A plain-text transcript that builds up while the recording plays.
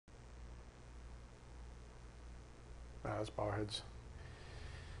Let's bow our heads.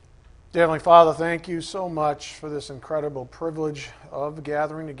 Dear Heavenly Father, thank you so much for this incredible privilege of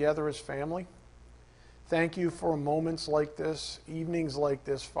gathering together as family. Thank you for moments like this, evenings like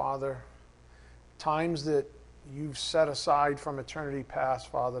this, Father, times that you've set aside from eternity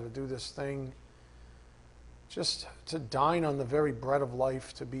past, Father, to do this thing, just to dine on the very bread of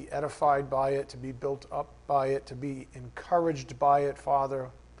life, to be edified by it, to be built up by it, to be encouraged by it, Father.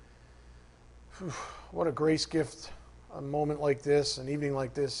 What a grace gift a moment like this, an evening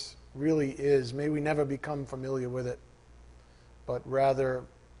like this really is. May we never become familiar with it, but rather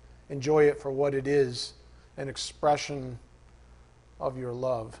enjoy it for what it is, an expression of your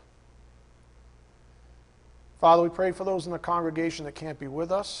love. Father, we pray for those in the congregation that can't be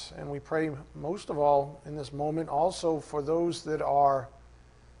with us, and we pray most of all in this moment also for those that are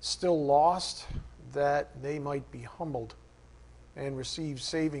still lost, that they might be humbled and receive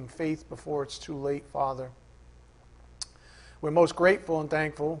saving faith before it's too late, Father. We're most grateful and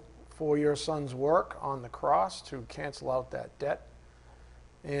thankful for your Son's work on the cross to cancel out that debt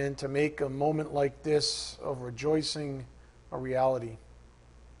and to make a moment like this of rejoicing a reality.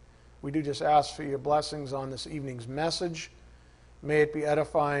 We do just ask for your blessings on this evening's message. May it be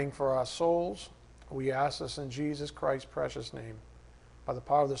edifying for our souls. We ask this in Jesus Christ's precious name. By the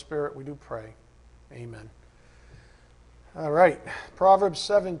power of the Spirit, we do pray. Amen. All right, Proverbs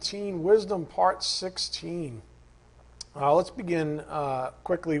 17, Wisdom, Part 16. Let's begin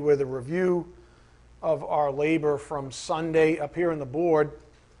quickly with a review of our labor from Sunday up here on the board.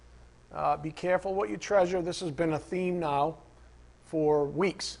 Be careful what you treasure. This has been a theme now for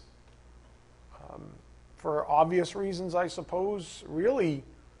weeks. For obvious reasons, I suppose, really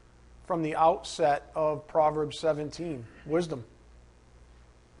from the outset of Proverbs 17, wisdom.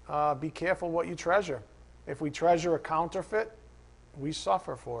 Be careful what you treasure. If we treasure a counterfeit, we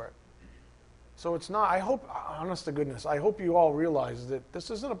suffer for it. So it's not, I hope, honest to goodness, I hope you all realize that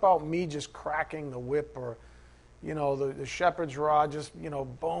this isn't about me just cracking the whip or, the shepherd's rod, just, boom,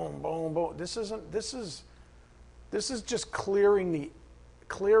 boom, boom. This is just clearing the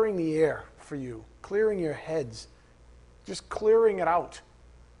air for you, clearing your heads, just clearing it out.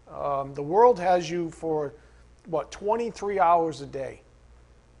 The world has you for, 23 hours a day.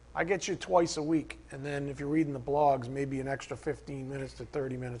 I get you twice a week, and then if you're reading the blogs, maybe an extra 15 minutes to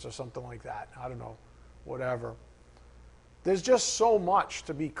 30 minutes or something like that. I don't know, whatever. There's just so much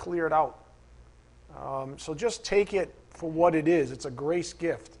to be cleared out. So just take it for what it is. It's a grace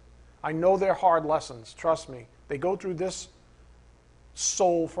gift. I know they're hard lessons, trust me. They go through this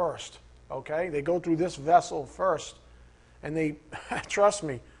soul first, okay? They go through this vessel first, and they, trust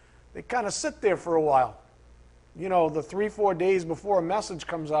me, they kind of sit there for a while. The 3-4 days before a message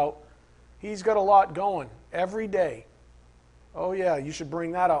comes out, he's got a lot going every day. Oh yeah, you should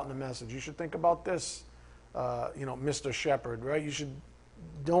bring that out in the message. You should think about this, Mr. Shepherd, right?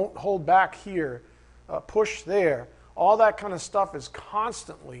 Don't hold back here, push there. All that kind of stuff is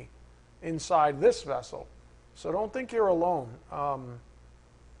constantly inside this vessel. So don't think you're alone.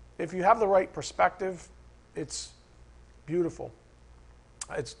 If you have the right perspective, it's beautiful.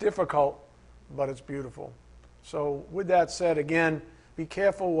 It's difficult, but it's beautiful. So with that said, again, be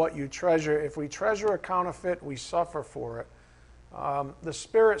careful what you treasure. If we treasure a counterfeit, we suffer for it. The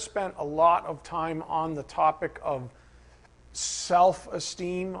Spirit spent a lot of time on the topic of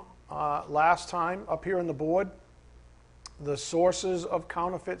self-esteem last time up here on the board. The sources of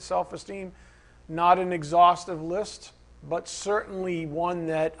counterfeit self-esteem, not an exhaustive list, but certainly one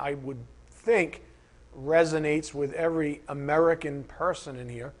that I would think resonates with every American person in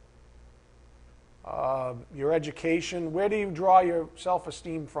here. Your education, where do you draw your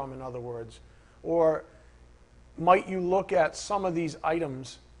self-esteem from, in other words? Or might you look at some of these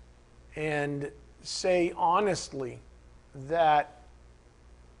items and say honestly that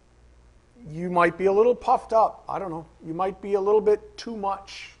you might be a little puffed up? I don't know. You might be a little bit too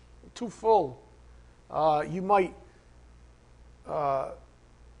much, too full. You might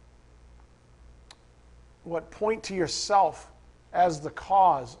point to yourself as the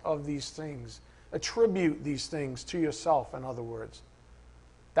cause of these things. Attribute these things to yourself, in other words.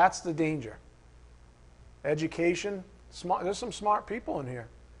 That's the danger. Education, there's some smart people in here.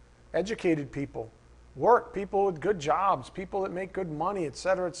 Educated people. Work, people with good jobs, people that make good money,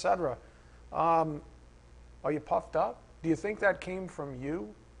 etc., etc. Are you puffed up? Do you think that came from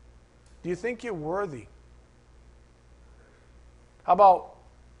you? Do you think you're worthy? How about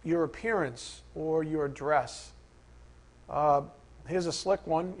your appearance or your dress? Here's a slick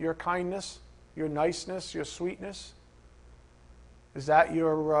one. Your kindness, your niceness, your sweetness. Is that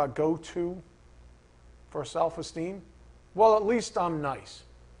your go-to for self-esteem? Well, at least I'm nice.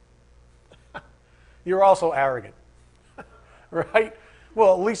 You're also arrogant. right?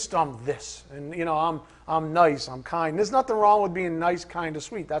 Well, at least I'm this, and I'm nice, I'm kind. There's nothing wrong with being nice, kind, or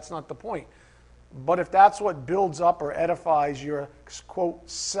sweet. That's not the point. But if that's what builds up or edifies your, quote,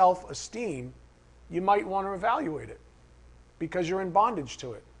 self-esteem, you might want to evaluate it because you're in bondage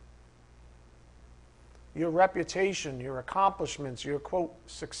to it. Your reputation, your accomplishments, your, quote,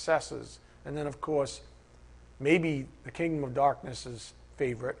 successes, and then, of course, maybe the kingdom of darkness'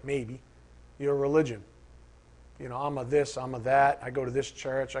 favorite, maybe, your religion. I'm a this, I'm a that, I go to this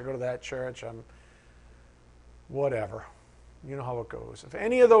church, I go to that church, I'm whatever. You know how it goes. If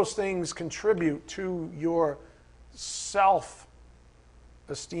any of those things contribute to your self-esteem,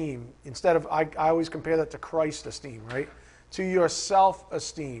 instead of, I always compare that to Christ esteem, right? To your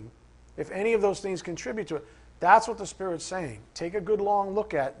self-esteem. If any of those things contribute to it, that's what the Spirit's saying. Take a good long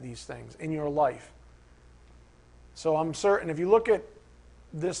look at these things in your life. So I'm certain, if you look at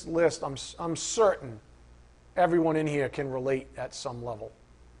this list, I'm certain everyone in here can relate at some level.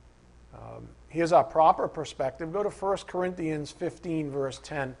 Here's our proper perspective. Go to 1 Corinthians 15, verse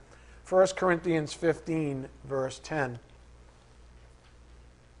 10. 1 Corinthians 15, verse 10.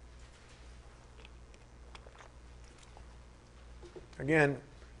 Again,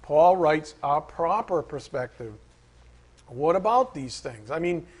 Paul writes our proper perspective. What about these things? I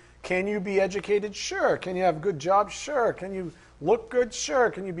mean, can you be educated? Sure. Can you have a good job? Sure. Can you look good? Sure.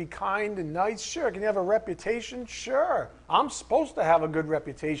 Can you be kind and nice? Sure. Can you have a reputation? Sure. I'm supposed to have a good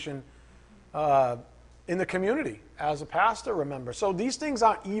reputation in the community as a pastor, remember. So these things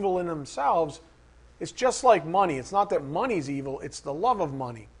aren't evil in themselves. It's just like money. It's not that money's evil. It's the love of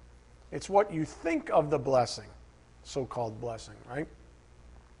money. It's what you think of the blessing, so-called blessing, right?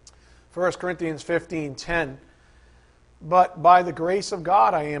 1 Corinthians 15:10. But by the grace of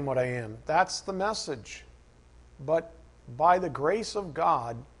God I am what I am. That's the message. But by the grace of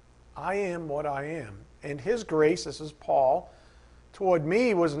God I am what I am. And His grace, this is Paul, toward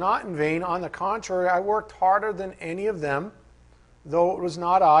me was not in vain. On the contrary, I worked harder than any of them, though it was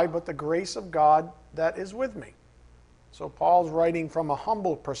not I, but the grace of God that is with me. So Paul's writing from a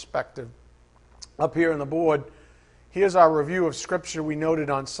humble perspective. Up here on the board, here's our review of Scripture we noted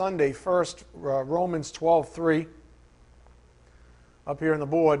on Sunday. First, Romans 12:3. Up here on the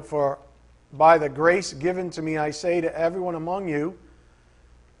board, for by the grace given to me I say to everyone among you,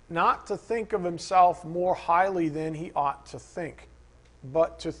 not to think of himself more highly than he ought to think,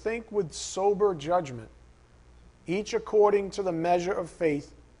 but to think with sober judgment, each according to the measure of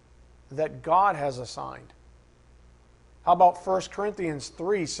faith that God has assigned. How about 1 Corinthians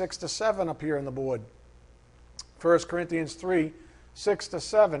 3, 6-7 up here on the board? 1 Corinthians 3,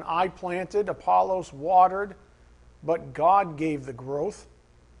 6-7. I planted, Apollos watered, but God gave the growth.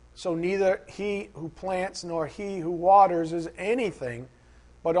 So neither he who plants nor he who waters is anything,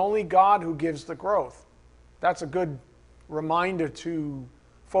 but only God who gives the growth. That's a good reminder to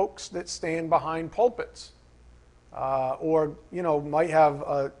folks that stand behind pulpits, or might have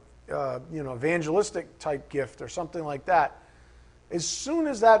a evangelistic type gift or something like that. As soon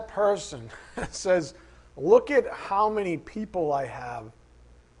as that person says, "Look at how many people I have,"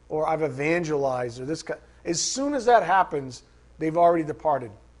 or "I've evangelized," or this, as soon as that happens, they've already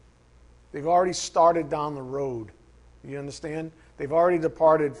departed. They've already started down the road. You understand? They've already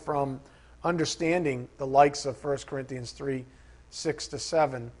departed from understanding the likes of 1 Corinthians 3,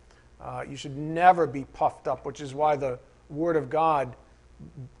 6-7. You should never be puffed up, which is why the Word of God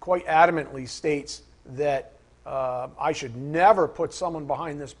quite adamantly states that I should never put someone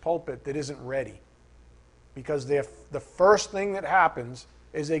behind this pulpit that isn't ready. Because the first thing that happens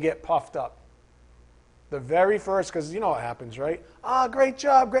is they get puffed up. The very first, because you know what happens, right? Ah, great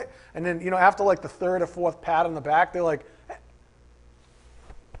job, great. And then, after like the third or fourth pat on the back, they're like,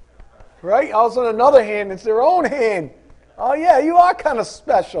 right? All of a sudden another hand, it's their own hand. Oh yeah, you are kind of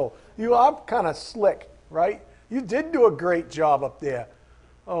special. You are kind of slick, right? You did do a great job up there.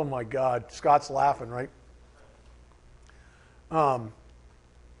 Oh my God, Scott's laughing, right?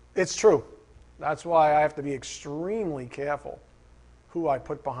 It's true. That's why I have to be extremely careful who I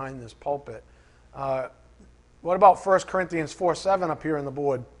put behind this pulpit. What about 1 Corinthians 4:7 up here on the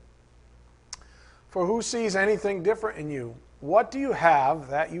board? For who sees anything different in you? What do you have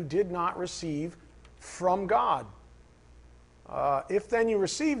that you did not receive from God? If then you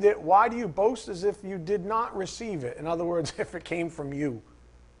received it, why do you boast as if you did not receive it? In other words, if it came from you.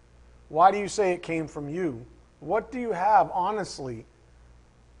 Why do you say it came from you? What do you have, honestly?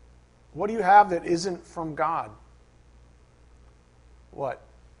 What do you have that isn't from God? What?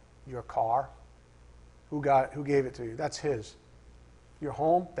 Your car? Who gave it to you? That's His. Your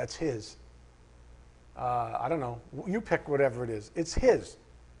home? That's His. I don't know. You pick whatever it is. It's His.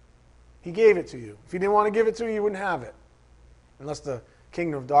 He gave it to you. If He didn't want to give it to you, you wouldn't have it. unless the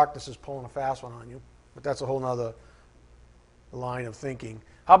kingdom of darkness is pulling a fast one on you. But that's a whole other line of thinking.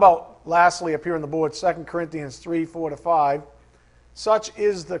 How about, lastly, up here on the board, 2 Corinthians 3, 4-5. Such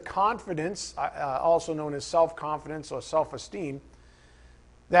is the confidence, also known as self-confidence or self-esteem,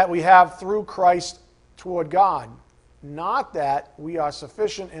 that we have through Christ toward God. Not that we are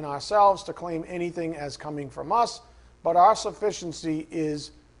sufficient in ourselves to claim anything as coming from us, but our sufficiency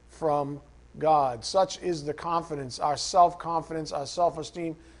is from God. Such is the confidence, our self-confidence, our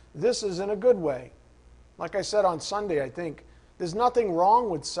self-esteem. This is in a good way. Like I said on Sunday, I think, there's nothing wrong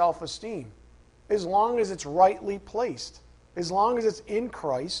with self-esteem as long as it's rightly placed, as long as it's in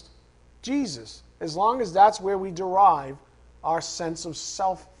Christ Jesus, as long as that's where we derive our sense of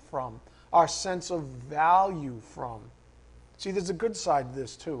self from, our sense of value from. See, there's a good side to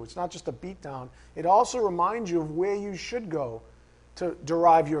this too. It's not just a beatdown. It also reminds you of where you should go to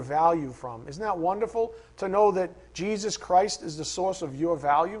derive your value from. Isn't that wonderful to know that Jesus Christ is the source of your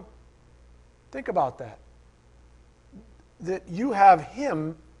value? Think about that. That you have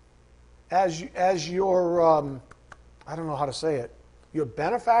Him as your, I don't know how to say it, your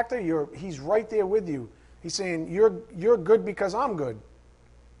benefactor. He's right there with you. He's saying, you're good because I'm good.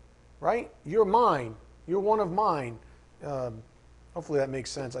 Right? You're mine. You're one of mine. Hopefully that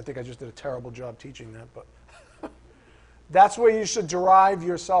makes sense. I think I just did a terrible job teaching that, but that's where you should derive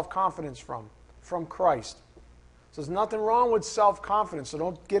your self-confidence from Christ. So there's nothing wrong with self-confidence. So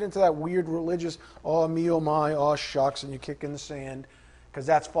don't get into that weird religious, oh, me, oh, my, oh, shucks, and you kick in the sand, because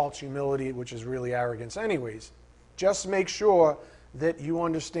that's false humility, which is really arrogance. Anyways, just make sure that you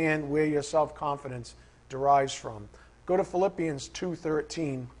understand where your self-confidence derives from. Go to Philippians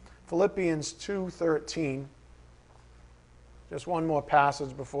 2:13. Philippians 2:13. Just one more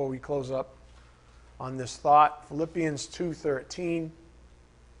passage before we close up on this thought. Philippians 2:13.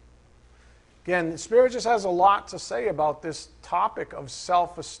 Again, the Spirit just has a lot to say about this topic of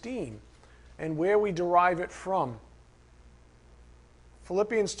self-esteem and where we derive it from.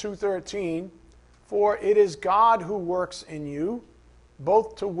 Philippians 2:13, for it is God who works in you,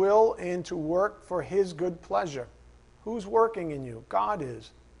 both to will and to work for His good pleasure. Who's working in you? God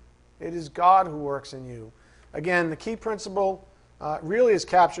is. It is God who works in you. Again, the key principle really is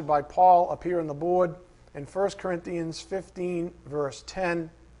captured by Paul up here on the board in 1 Corinthians 15, verse 10,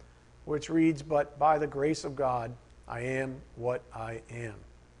 which reads, but by the grace of God, I am what I am.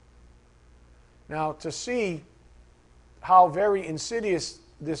 Now, to see how very insidious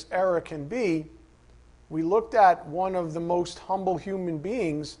this error can be, we looked at one of the most humble human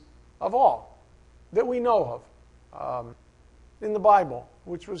beings of all that we know of in the Bible,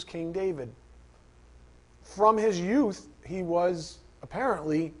 which was King David. From his youth, he was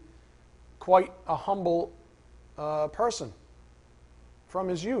apparently quite a humble person. From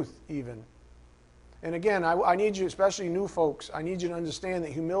his youth, even. And again, I need you, especially new folks, I need you to understand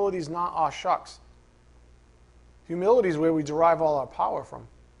that humility is not aw shucks. Humility is where we derive all our power from.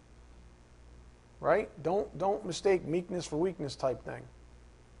 Right? Don't mistake meekness for weakness type thing.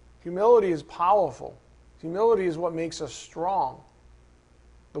 Humility is powerful. Humility is what makes us strong.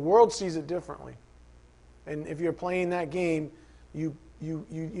 The world sees it differently. And if you're playing that game, you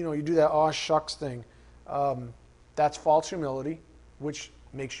do that aw shucks thing. That's false humility, which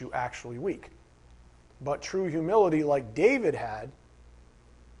makes you actually weak. But true humility, like David had,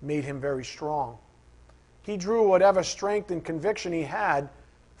 made him very strong. He drew whatever strength and conviction he had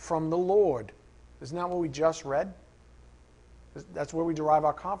from the Lord. Isn't that what we just read? That's where we derive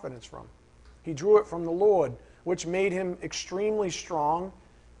our confidence from. He drew it from the Lord, which made him extremely strong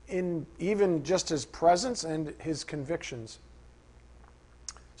in even just his presence and his convictions.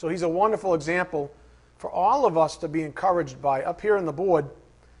 So he's a wonderful example for all of us to be encouraged by. Up here on the board,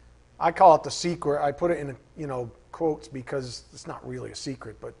 I call it the secret. I put it in quotes because it's not really a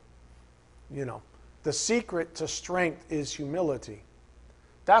secret, but the secret to strength is humility.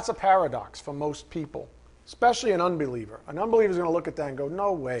 That's a paradox for most people, especially an unbeliever. An unbeliever is going to look at that and go,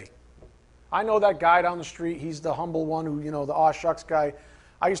 no way. I know that guy down the street. He's the humble one who, the aw shucks guy.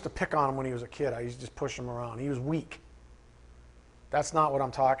 I used to pick on him when he was a kid. I used to just push him around. He was weak. That's not what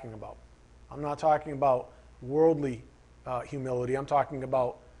I'm talking about. I'm not talking about worldly humility. I'm talking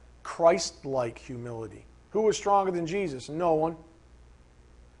about Christ-like humility. Who was stronger than Jesus? No one.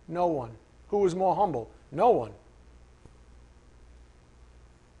 No one. Who was more humble? No one.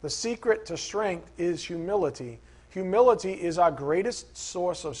 The secret to strength is humility. Humility is our greatest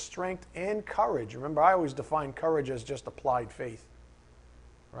source of strength and courage. Remember, I always define courage as just applied faith.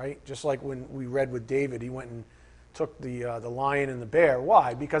 Right? Just like when we read with David, he went and took the lion and the bear.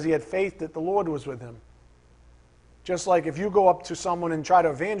 Why? Because he had faith that the Lord was with him. Just like if you go up to someone and try to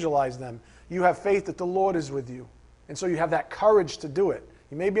evangelize them, you have faith that the Lord is with you And so you have that courage to do it.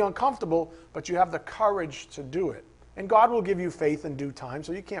 You may be uncomfortable, but you have the courage to do it. And God will give you faith in due time,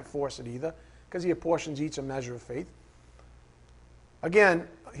 so you can't force it either, because he apportions each a measure of faith. Again,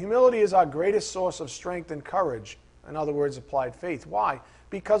 humility is our greatest source of strength and courage. In other words, applied faith. Why?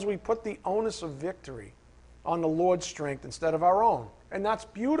 Because we put the onus of victory on the Lord's strength instead of our own. And that's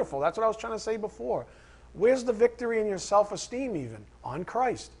beautiful. That's what I was trying to say before. Where's the victory in your self-esteem even? On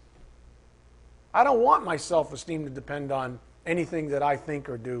Christ. I don't want my self-esteem to depend on anything that I think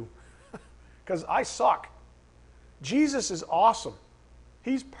or do, because I suck. Jesus is awesome.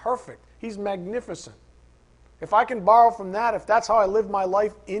 He's perfect. He's magnificent. If I can borrow from that, if that's how I live my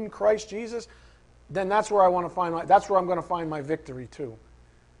life in Christ Jesus, then that's where I want to find that's where I'm going to find my victory too.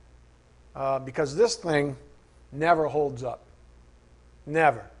 Because this thing never holds up.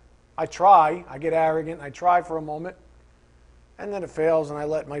 Never. I try. I get arrogant. I try for a moment. And then it fails, and I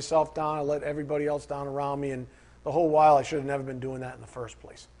let myself down. I let everybody else down around me. And the whole while, I should have never been doing that in the first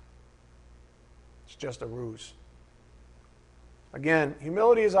place. It's just a ruse. Again,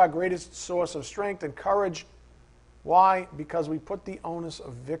 humility is our greatest source of strength and courage. Why? Because we put the onus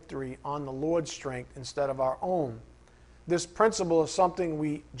of victory on the Lord's strength instead of our own. This principle is something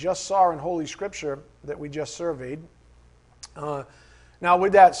we just saw in Holy Scripture that we just surveyed. Now,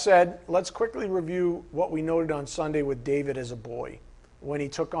 with that said, let's quickly review what we noted on Sunday with David as a boy when he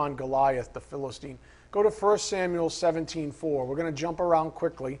took on Goliath, the Philistine. Go to 1 Samuel 17:4. We're going to jump around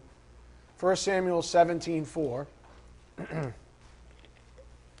quickly. 1 Samuel 17:4.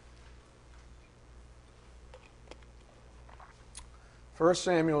 1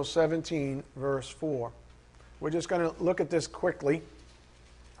 Samuel 17, verse 4. We're just going to look at this quickly.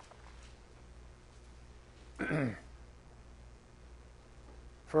 1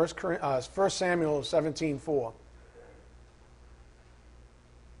 Samuel 17:4.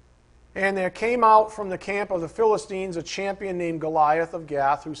 And there came out from the camp of the Philistines a champion named Goliath of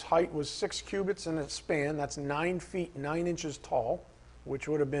Gath, whose height was 6 cubits in its span. That's 9 feet 9 inches tall, which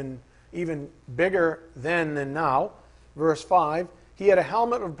would have been even bigger then than now. Verse 5. He had a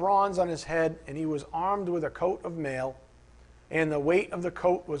helmet of bronze on his head, and he was armed with a coat of mail. And the weight of the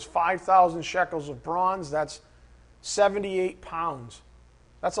coat was 5,000 shekels of bronze. That's 78 pounds.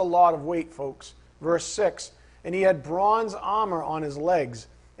 That's a lot of weight, folks. Verse 6. And he had bronze armor on his legs,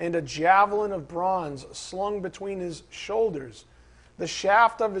 and a javelin of bronze slung between his shoulders. The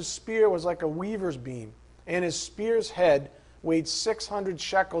shaft of his spear was like a weaver's beam, and his spear's head weighed 600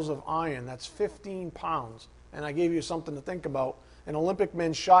 shekels of iron. That's 15 pounds. And I gave you something to think about. An Olympic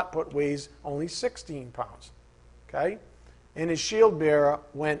men's shot put weighs only 16 pounds. Okay? And his shield bearer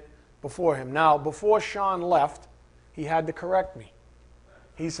went before him. Now, before Sean left, he had to correct me.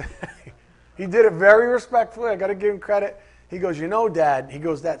 He said, he did it very respectfully. I got to give him credit. He goes, you know, Dad, he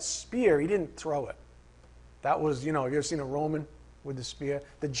goes, that spear, he didn't throw it. That was, you ever seen a Roman with the spear?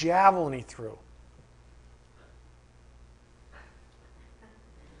 The javelin he threw.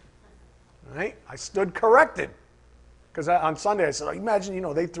 Right? I stood corrected. Because on Sunday I said,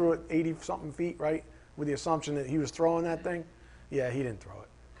 imagine, they threw it 80-something feet, right? With the assumption that he was throwing that thing. Yeah, he didn't throw it.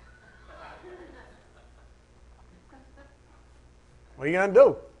 What are you going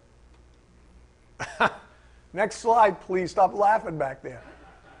to do? Next slide, please. Stop laughing back there.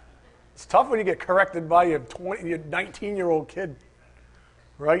 It's tough when you get corrected by your 19-year-old kid,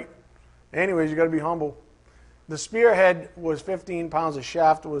 right? Anyways, you got to be humble. The spearhead was 15 pounds. The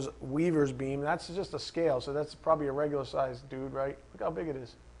shaft was weaver's beam. That's just a scale, so that's probably a regular-sized dude, right? Look how big it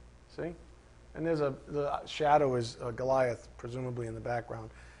is. See? And the shadow is Goliath, presumably in the background.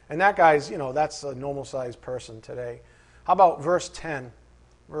 And that guy's, that's a normal-sized person today. How about verse 10?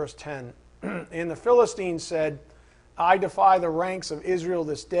 Verse 10. And the Philistines said, I defy the ranks of Israel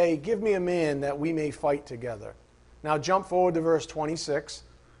this day. Give me a man that we may fight together. Now jump forward to verse 26.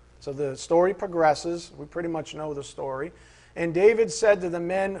 So the story progresses. We pretty much know the story. And David said to the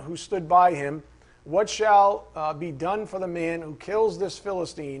men who stood by him, what shall be done for the man who kills this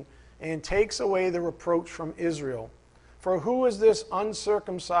Philistine and takes away the reproach from Israel? For who is this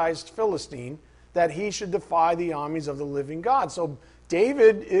uncircumcised Philistine that he should defy the armies of the living God? So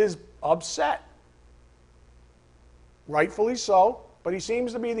David is upset. Rightfully so, but he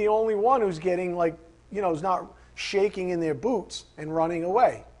seems to be the only one who's getting is not shaking in their boots and running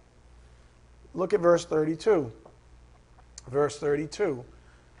away. Look at verse 32. Verse 32.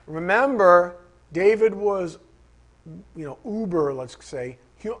 Remember, David was, uber, let's say,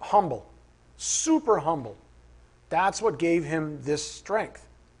 humble. Super humble. That's what gave him this strength.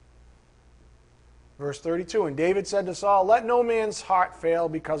 Verse 32. And David said to Saul, let no man's heart fail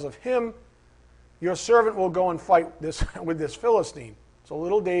because of him. Your servant will go and fight with this Philistine. So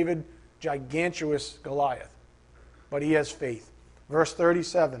little David, gigantuous Goliath. but he has faith. Verse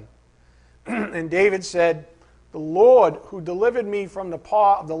 37, and David said, the Lord who delivered me from the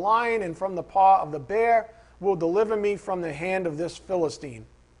paw of the lion and from the paw of the bear will deliver me from the hand of this Philistine.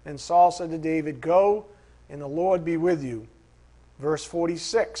 And Saul said to David, go, and the Lord be with you. Verse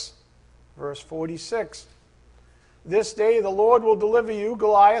 46. Verse 46. This day the Lord will deliver you,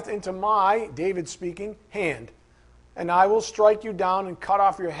 Goliath, into my, David speaking, hand. And I will strike you down and cut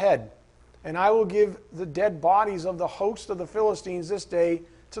off your head. And I will give the dead bodies of the host of the Philistines this day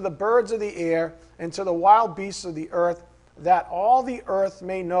to the birds of the air and to the wild beasts of the earth, that all the earth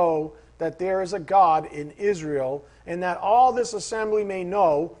may know that there is a God in Israel, and that all this assembly may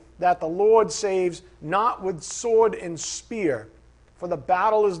know that the Lord saves not with sword and spear, for the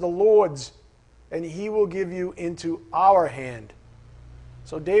battle is the Lord's, and he will give you into our hand.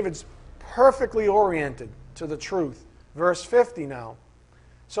 So David's perfectly oriented to the truth. Verse 50 now.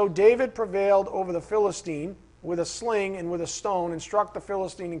 So David prevailed over the Philistine with a sling and with a stone, and struck the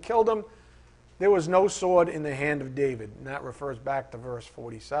Philistine and killed him. There was no sword in the hand of David. And that refers back to verse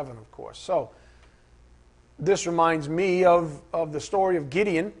 47, of course. So this reminds me of the story of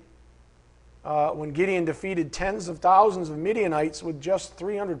Gideon, when Gideon defeated tens of thousands of Midianites with just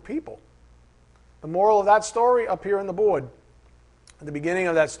 300 people. The moral of that story up here on the board. At the beginning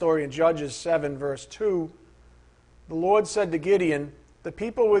of that story in Judges 7, verse 2, the Lord said to Gideon, the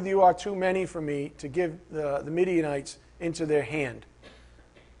people with you are too many for me to give the Midianites into their hand,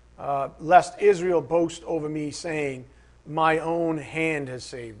 lest Israel boast over me, saying, my own hand has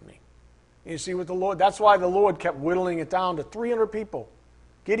saved me. You see what the Lord, that's why the Lord kept whittling it down to 300 people.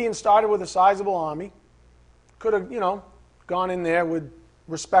 Gideon started with a sizable army, could have, gone in there with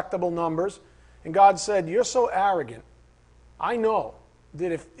respectable numbers, and God said, you're so arrogant. I know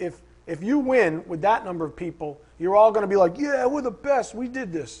that if you win with that number of people, you're all going to be like, yeah, we're the best, we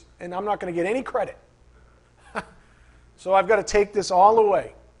did this, and I'm not going to get any credit. So I've got to take this all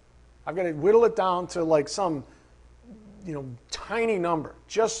away. I've got to whittle it down to like some, tiny number,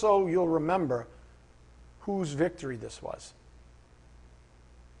 just so you'll remember whose victory this was.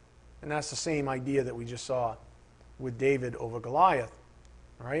 And that's the same idea that we just saw with David over Goliath.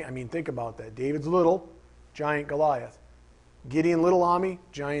 Right? I mean, think about that. David's little, giant Goliath. Gideon, little army,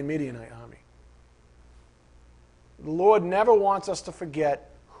 giant Midianite army. The Lord never wants us to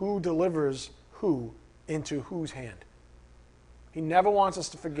forget who delivers who into whose hand. He never wants us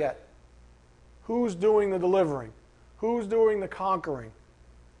to forget who's doing the delivering, who's doing the conquering.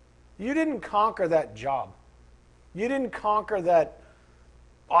 You didn't conquer that job. You didn't conquer that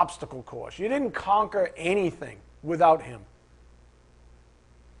obstacle course. You didn't conquer anything without him.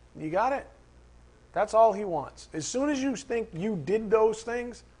 You got it? That's all he wants. As soon as you think you did those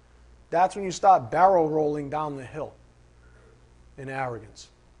things, that's when you start barrel rolling down the hill in arrogance.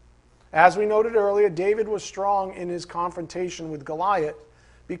 As we noted earlier, David was strong in his confrontation with Goliath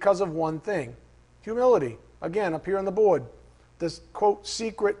because of one thing: humility. Again, up here on the board, this, quote,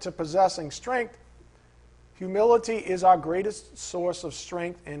 secret to possessing strength. Humility is our greatest source of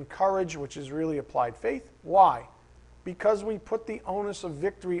strength and courage, which is really applied faith. Why? Because we put the onus of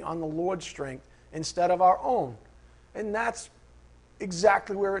victory on the Lord's strength instead of our own. And that's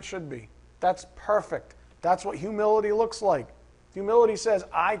exactly where it should be. That's perfect. That's what humility looks like. Humility says,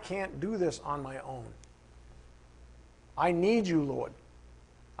 I can't do this on my own. I need you, Lord.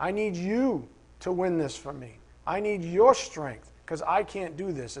 I need you to win this for me. I need your strength because I can't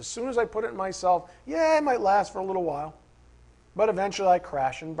do this. As soon as I put it in myself, yeah, it might last for a little while, but eventually I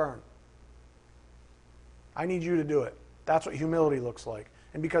crash and burn. I need you to do it. That's what humility looks like.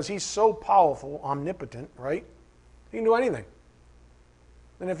 And because he's so powerful, omnipotent, right? He can do anything.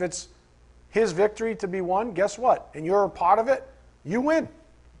 And if it's his victory to be won, guess what? And you're a part of it, you win.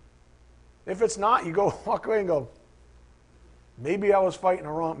 If it's not, you go walk away and go, maybe I was fighting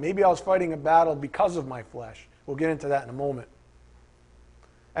maybe I was fighting a battle because of my flesh. We'll get into that in a moment.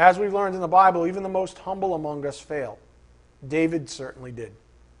 As we've learned in the Bible, even the most humble among us fail. David certainly did.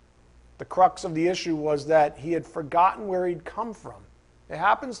 The crux of the issue was that he had forgotten where he'd come from. It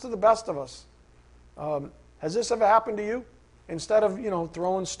happens to the best of us. Has this ever happened to you? Instead of,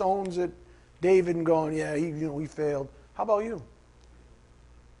 throwing stones at David and going, yeah, he failed. How about you?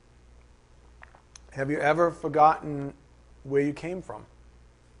 Have you ever forgotten where you came from?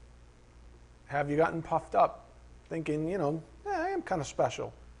 Have you gotten puffed up, thinking, I am kind of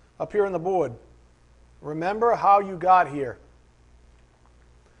special? Up here on the board, remember how you got here.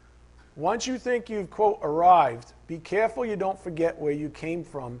 Once you think you've, quote, arrived, be careful you don't forget where you came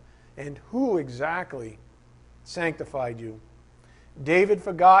from and who exactly sanctified you. David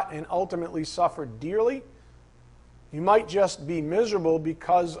forgot and ultimately suffered dearly. You might just be miserable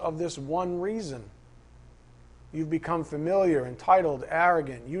because of this one reason. You've become familiar, entitled,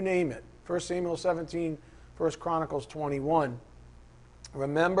 arrogant, you name it. 1 Samuel 17, 1 Chronicles 21.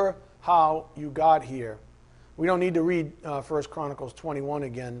 Remember how you got here. We don't need to read 1 Chronicles 21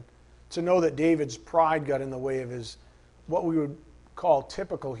 again to know that David's pride got in the way of his, what we would call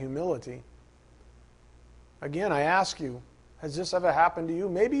typical humility. Again, I ask you, has this ever happened to you?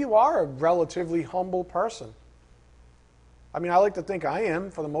 Maybe you are a relatively humble person. I mean, I like to think I am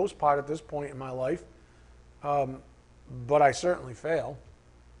for the most part at this point in my life, but I certainly fail.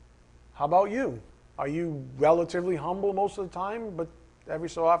 How about you? Are you relatively humble most of the time, but every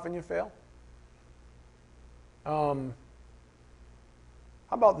so often you fail? How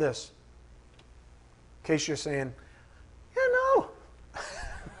about this? In case you're saying, yeah, no.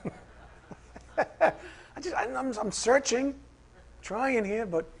 I'm searching, trying here,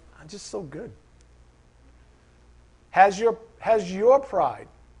 but I'm just so good. Has your pride,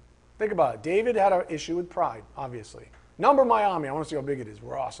 think about it. David had an issue with pride, obviously. Number my army. I want to see how big it is.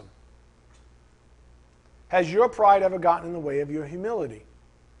 We're awesome. Has your pride ever gotten in the way of your humility?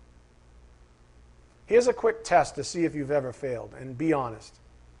 Here's a quick test to see if you've ever failed, and be honest.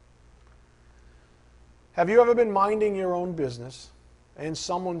 Have you ever been minding your own business and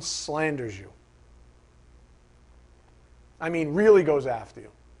someone slanders you? I mean, really goes after you.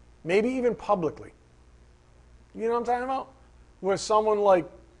 Maybe even publicly. You know what I'm talking about? Where someone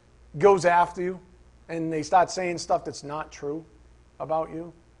goes after you and they start saying stuff that's not true about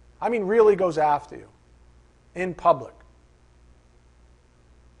you. I mean, really goes after you in public.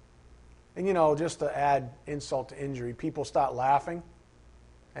 And just to add insult to injury, people start laughing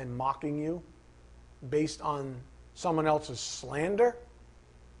and mocking you based on someone else's slander.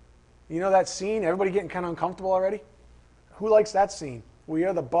 You know that scene? Everybody getting kind of uncomfortable already? Who likes that scene? Where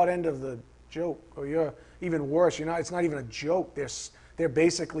you're the butt end of the joke, or you're even worse. It's not even a joke. They're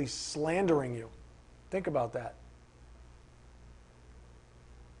basically slandering you. Think about that.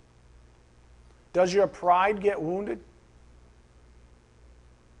 Does your pride get wounded?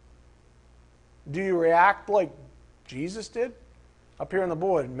 Do you react like Jesus did? Up here on the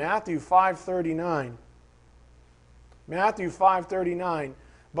board, Matthew 5:39. Matthew 5:39.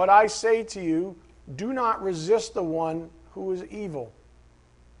 But I say to you, do not resist the one who is evil.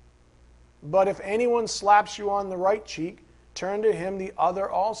 But if anyone slaps you on the right cheek, turn to him the other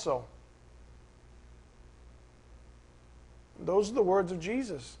also. Those are the words of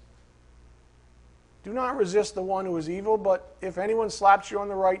Jesus. Do not resist the one who is evil, but if anyone slaps you on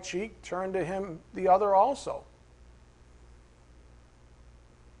the right cheek, turn to him the other also.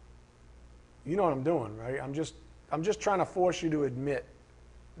 You know what I'm doing, right? I'm just trying to force you to admit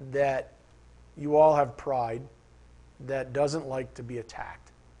that you all have pride that doesn't like to be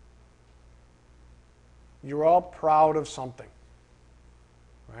attacked. You're all proud of something,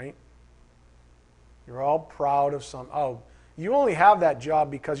 right? You're all proud of some. Oh, you only have that job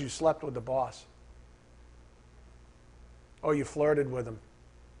because you slept with the boss. Or you flirted with him.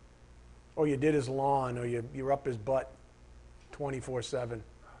 Or you did his lawn, or you're up his butt 24/7.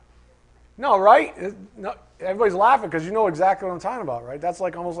 No, right? No, everybody's laughing because you know exactly what I'm talking about, right? That's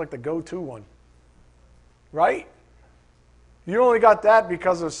almost like the go-to one. Right? You only got that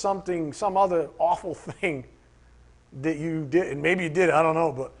because of some other awful thing that you did. And maybe you did, I don't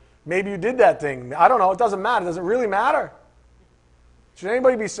know, but maybe you did that thing. I don't know, it doesn't matter. Does it really matter? Should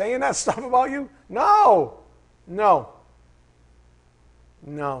anybody be saying that stuff about you? No.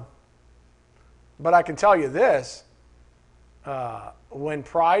 But I can tell you this, when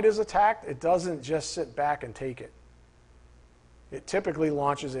pride is attacked, it doesn't just sit back and take it. It typically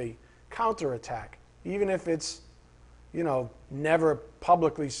launches a counterattack, even if it's, never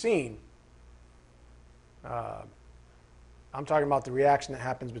publicly seen. I'm talking about the reaction that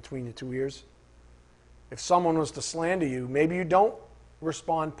happens between the two ears. If someone was to slander you, maybe you don't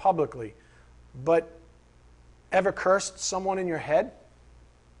respond publicly, but ever cursed someone in your head?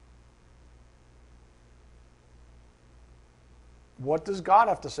 What does God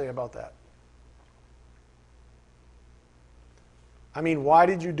have to say about that? I mean, why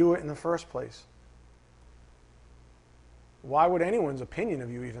did you do it in the first place? Why would anyone's opinion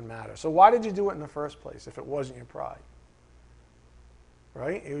of you even matter? So why did you do it in the first place if it wasn't your pride?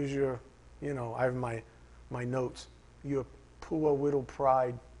 Right? It was your, I have my notes. Your poor little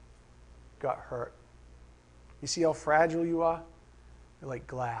pride got hurt. You see how fragile you are? You're like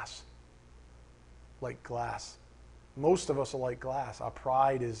glass. Like glass. Most of us are like glass. Our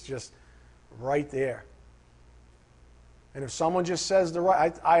pride is just right there. And if someone just says the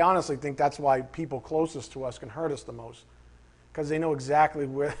right, I honestly think that's why people closest to us can hurt us the most. Because they know exactly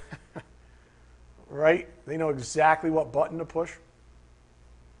where, right? They know exactly what button to push.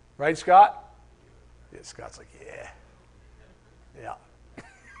 Right, Scott? Yeah, Scott's like, yeah.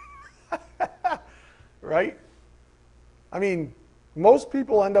 Right? I mean, most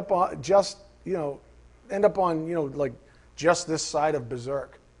people end up on just this side of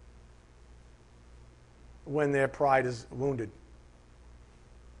berserk when their pride is wounded.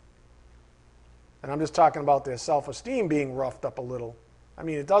 And I'm just talking about their self-esteem being roughed up a little. I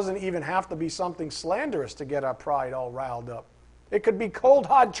mean, it doesn't even have to be something slanderous to get our pride all riled up. It could be cold,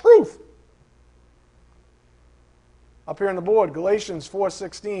 hard truth. Up here on the board, Galatians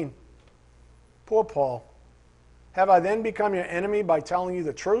 4:16. Poor Paul. Have I then become your enemy by telling you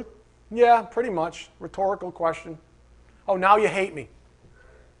the truth? Yeah, pretty much. Rhetorical question. Oh, now you hate me.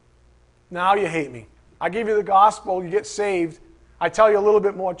 Now you hate me. I give you the gospel, you get saved. I tell you a little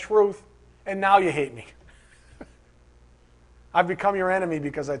bit more truth, and now you hate me. I've become your enemy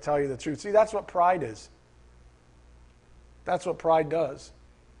because I tell you the truth. See, that's what pride is. That's what pride does.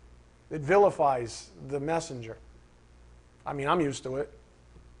 It vilifies the messenger. I mean, I'm used to it.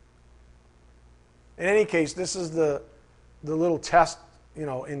 In any case, this is the little test,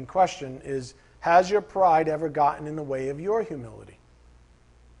 in question is, has your pride ever gotten in the way of your humility?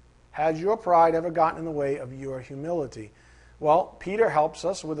 Has your pride ever gotten in the way of your humility? Well, Peter helps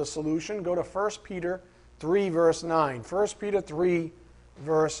us with a solution. Go to 1 Peter 3, verse 9. 1 Peter 3,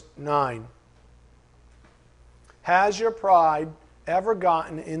 verse 9. Has your pride ever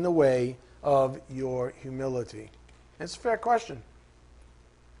gotten in the way of your humility? It's a fair question.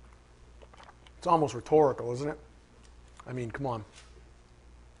 It's almost rhetorical, isn't it? I mean, come on.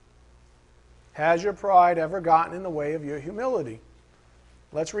 Has your pride ever gotten in the way of your humility?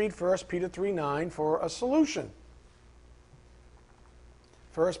 Let's read 1 Peter 3:9 for a solution.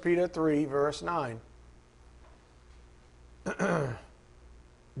 1 Peter 3, verse 9.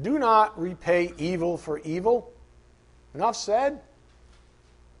 Do not repay evil for evil. Enough said.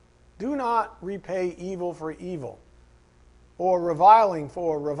 Do not repay evil for evil, or reviling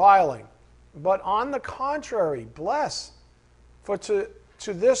for reviling. But on the contrary, bless. For to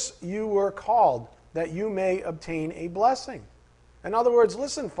this you were called, that you may obtain a blessing. In other words,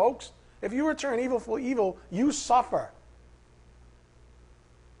 listen, folks, if you return evil for evil, you suffer.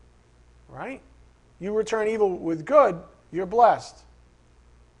 Right? You return evil with good, you're blessed.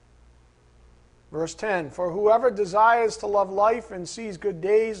 Verse 10, for whoever desires to love life and sees good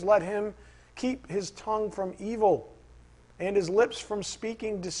days, let him keep his tongue from evil and his lips from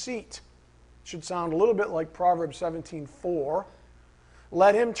speaking deceit. Should sound a little bit like Proverbs 17:4.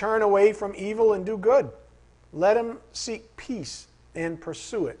 Let him turn away from evil and do good. Let him seek peace and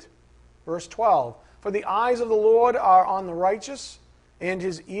pursue it. Verse 12, for the eyes of the Lord are on the righteous, and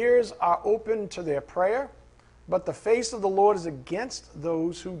his ears are open to their prayer, but the face of the Lord is against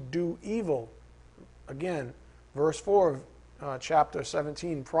those who do evil. Again, verse 4 of chapter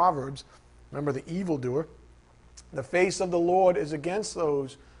 17, Proverbs. Remember the evildoer. The face of the Lord is against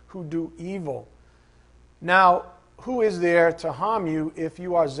those who do evil. Now, who is there to harm you if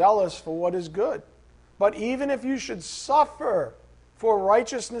you are zealous for what is good? But even if you should suffer for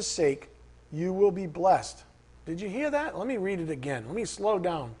righteousness' sake, you will be blessed. Did you hear that? Let me read it again. Let me slow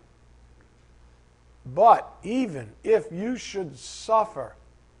down. But even if you should suffer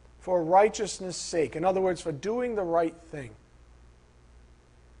for righteousness' sake, in other words, for doing the right thing,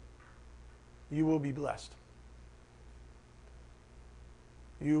 you will be blessed.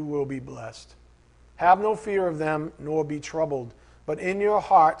 You will be blessed. Have no fear of them, nor be troubled, but in your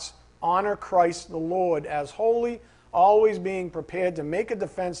hearts honor Christ the Lord as holy, always being prepared to make a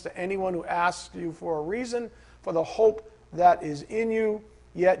defense to anyone who asks you for a reason for the hope that is in you,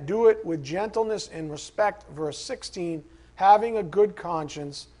 yet do it with gentleness and respect. Verse 16, having a good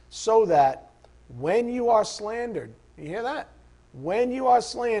conscience, so that when you are slandered, you hear that? When you are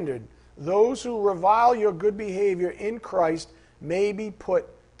slandered, those who revile your good behavior in Christ may be put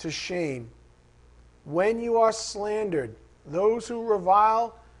to shame. When you are slandered, those who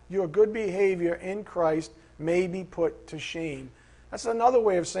revile your good behavior in Christ may be put to shame. That's another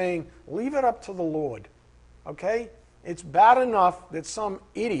way of saying, leave it up to the Lord. Okay? It's bad enough that some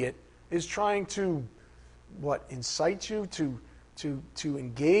idiot is trying to, incite you to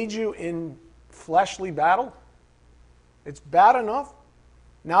engage you in fleshly battle? It's bad enough.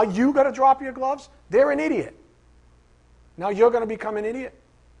 Now you got to drop your gloves? They're an idiot. Now you're going to become an idiot?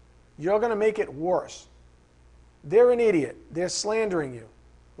 You're going to make it worse. They're an idiot. They're slandering you.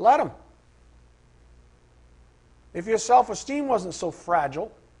 Let them. If your self-esteem wasn't so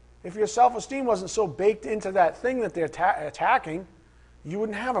fragile, if your self-esteem wasn't so baked into that thing that they're attacking, you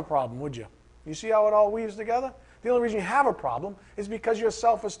wouldn't have a problem, would you? You see how it all weaves together? The only reason you have a problem is because your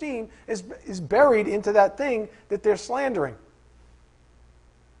self-esteem is buried into that thing that they're slandering.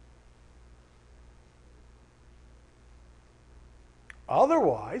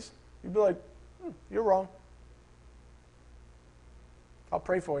 Otherwise, you'd be like, you're wrong. I'll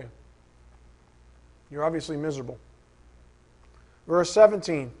pray for you. You're obviously miserable. Verse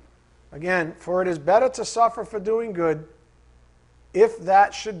 17, again, for it is better to suffer for doing good, if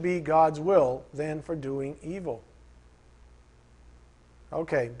that should be God's will, than for doing evil.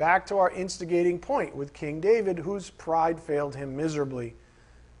 Okay, back to our instigating point with King David, whose pride failed him miserably.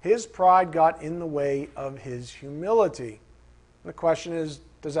 His pride got in the way of his humility. The question is,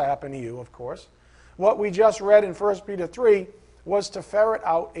 does that happen to you, of course? What we just read in 1 Peter 3 was to ferret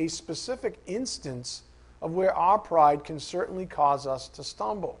out a specific instance of where our pride can certainly cause us to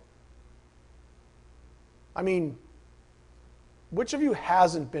stumble. I mean, which of you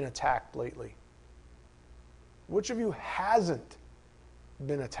hasn't been attacked lately? Which of you hasn't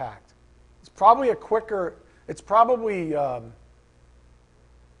been attacked? It's probably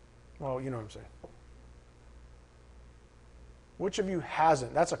well, you know what I'm saying. Which of you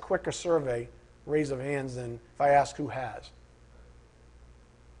hasn't? That's a quicker survey, raise of hands, than if I ask who has.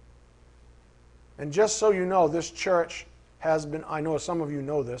 And just so you know, this church has been, I know some of you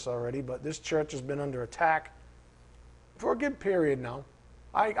know this already, but this church has been under attack for a good period now.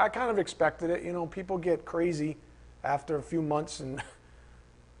 I kind of expected it. You know, people get crazy after a few months in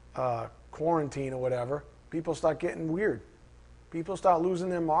quarantine or whatever. People start getting weird. People start losing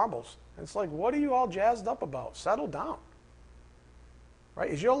their marbles. It's like, what are you all jazzed up about? Settle down. Right?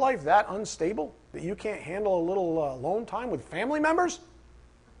 Is your life that unstable that you can't handle a little alone time with family members?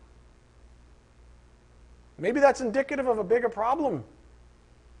 Maybe that's indicative of a bigger problem.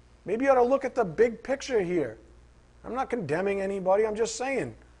 Maybe you ought to look at the big picture here. I'm not condemning anybody. I'm just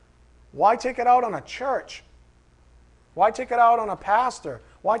saying, why take it out on a church? Why take it out on a pastor?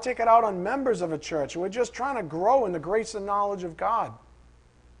 Why take it out on members of a church? We're just trying to grow in the grace and knowledge of God.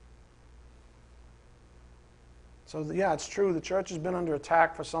 So, yeah, it's true. The church has been under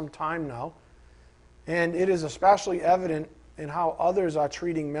attack for some time now. And it is especially evident in how others are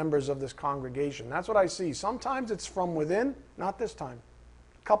treating members of this congregation. That's what I see. Sometimes it's from within, not this time.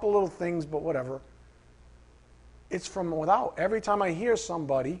 A couple little things, but whatever. It's from without. Every time I hear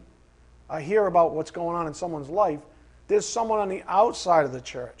somebody, I hear about what's going on in someone's life, there's someone on the outside of the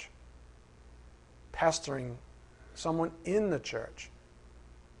church pestering someone in the church.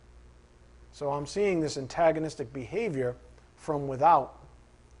 So I'm seeing this antagonistic behavior from without.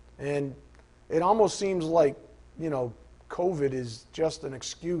 And it almost seems like, COVID is just an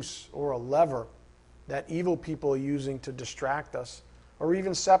excuse or a lever that evil people are using to distract us or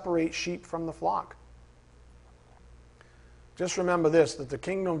even separate sheep from the flock. Just remember this, that the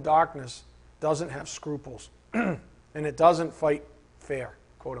kingdom of darkness doesn't have scruples and it doesn't fight fair,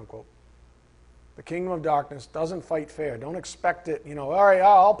 quote unquote. The kingdom of darkness doesn't fight fair. Don't expect it, all right,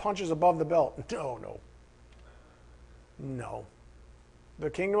 all punches above the belt. No. The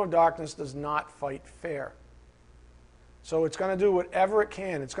kingdom of darkness does not fight fair. So it's going to do whatever it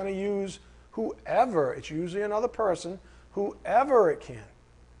can. It's going to use whoever, it's usually another person, whoever it can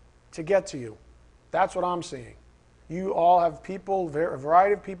to get to you. That's what I'm seeing. You all have people, a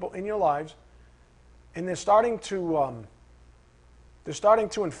variety of people in your lives, and they're starting to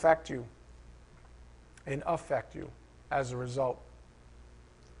infect you and affect you as a result.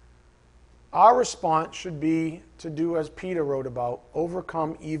 Our response should be to do as Peter wrote about,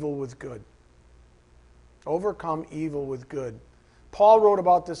 overcome evil with good. Overcome evil with good. Paul wrote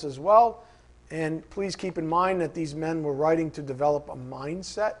about this as well, and please keep in mind that these men were writing to develop a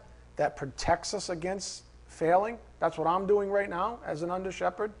mindset that protects us against failing. That's what I'm doing right now as an under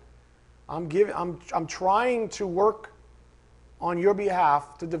shepherd. I'm trying to work on your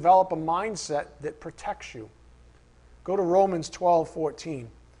behalf to develop a mindset that protects you. Go to Romans 12:14.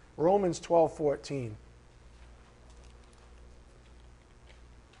 Romans 12:14.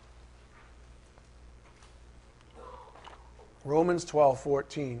 Romans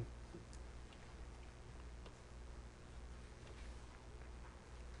 12:14.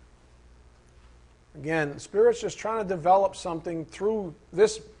 Again, the Spirit's just trying to develop something through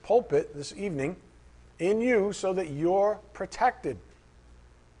this pulpit this evening in you so that you're protected,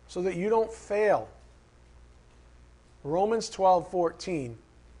 so that you don't fail. Romans 12:14.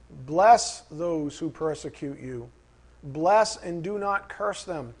 Bless those who persecute you. Bless and do not curse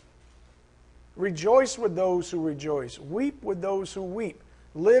them. Rejoice with those who rejoice. Weep with those who weep.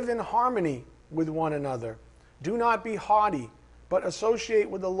 Live in harmony with one another. Do not be haughty, but associate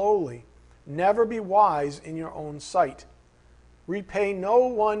with the lowly. Never be wise in your own sight. Repay no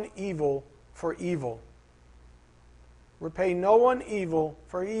one evil for evil. Repay no one evil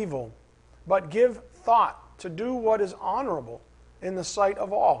for evil, but give thought to do what is honorable in the sight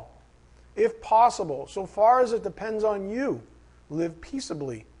of all. If possible, so far as it depends on you, live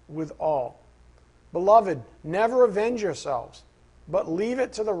peaceably with all. Beloved, never avenge yourselves, but leave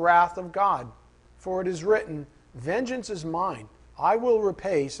it to the wrath of God. For it is written, vengeance is mine. I will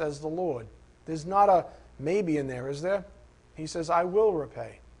repay, says the Lord. There's not a maybe in there, is there? He says, I will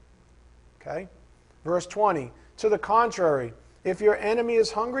repay. Okay? Verse 20, to the contrary, if your enemy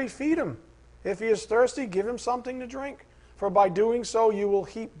is hungry, feed him. If he is thirsty, give him something to drink. For by doing so, you will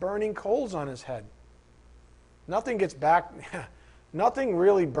heap burning coals on his head. Nothing gets back, nothing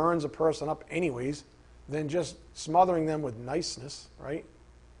really burns a person up anyways than just smothering them with niceness, right?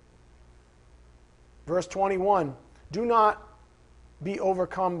 Verse 21, do not be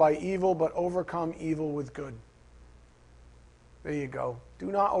overcome by evil, but overcome evil with good. There you go. Do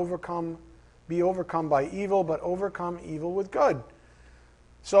not be overcome by evil, but overcome evil with good.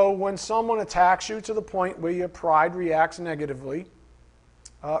 So when someone attacks you to the point where your pride reacts negatively,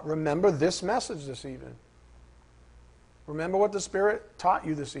 remember this message this evening. Remember what the Spirit taught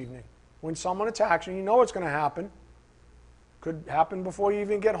you this evening. When someone attacks you, you know what's going to happen. Could happen before you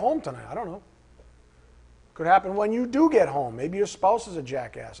even get home tonight. I don't know. Could happen when you do get home. Maybe your spouse is a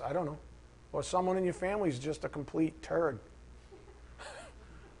jackass. I don't know. Or someone in your family is just a complete turd.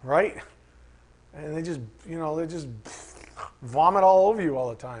 Right? And they just vomit all over you all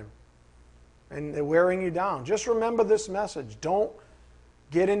the time. And they're wearing you down. Just remember this message. Don't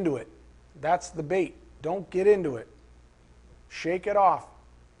get into it. That's the bait. Don't get into it. Shake it off.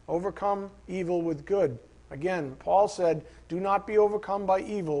 Overcome evil with good. Again, Paul said, do not be overcome by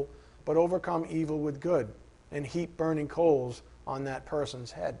evil, but overcome evil with good, and heap burning coals on that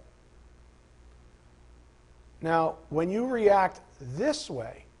person's head. Now, when you react this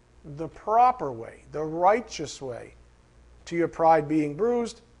way, the proper way, the righteous way, to your pride being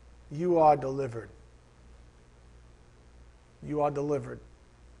bruised, you are delivered. You are delivered.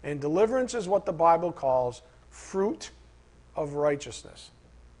 And deliverance is what the Bible calls fruit of righteousness.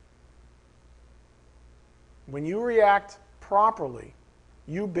 When you react properly,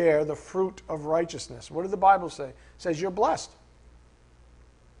 you bear the fruit of righteousness. What did the Bible say? It says you're blessed.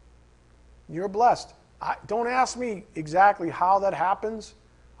 You're blessed. Don't ask me exactly how that happens.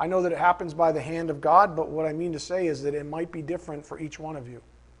 I know that it happens by the hand of God, but what I mean to say is that it might be different for each one of you.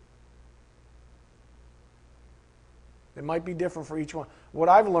 It might be different for each one. What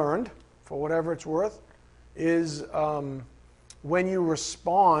I've learned, for whatever it's worth, is when you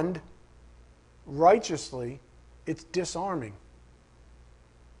respond righteously, it's disarming.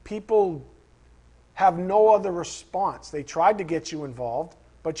 People have no other response. They tried to get you involved,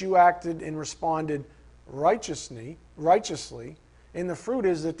 but you acted and responded righteously, and the fruit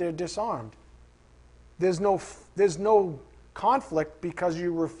is that they're disarmed. There's no conflict because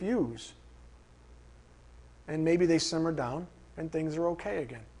you refuse. And maybe they simmer down and things are okay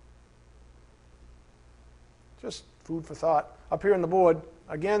again. Just food for thought. Up here on the board,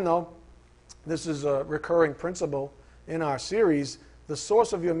 again though, this is a recurring principle in our series, the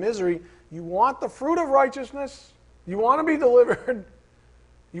source of your misery. You want the fruit of righteousness. You want to be delivered.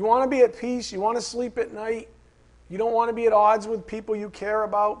 You want to be at peace. You want to sleep at night. You don't want to be at odds with people you care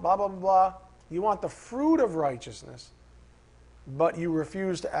about, blah, blah, blah. You want the fruit of righteousness, but you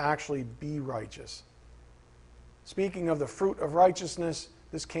refuse to actually be righteous. Speaking of the fruit of righteousness,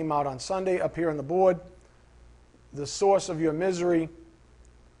 this came out on Sunday up here on the board. The source of your misery,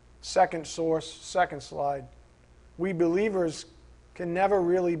 second source, second slide. We believers can never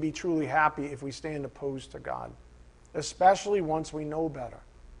really be truly happy if we stand opposed to God, especially once we know better.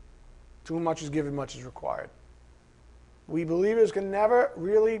 Too much is given, much is required. We believers can never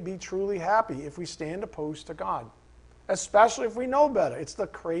really be truly happy if we stand opposed to God, especially if we know better. It's the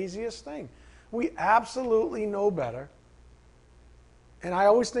craziest thing. We absolutely know better. And I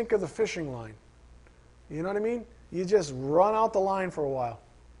always think of the fishing line. You know what I mean? You just run out the line for a while.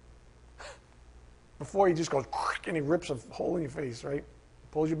 Before he just goes, and he rips a hole in your face, right?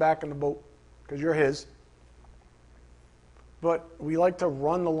 Pulls you back in the boat because you're his. But we like to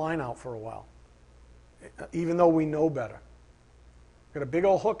run the line out for a while, even though we know better. Got a big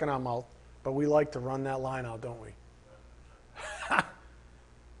old hook in our mouth, but we like to run that line out, don't we?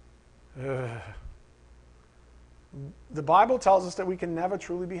 The Bible tells us that we can never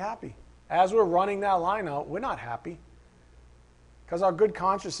truly be happy. As we're running that line out, we're not happy. Because our good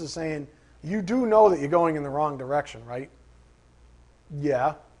conscience is saying, you do know that you're going in the wrong direction, right?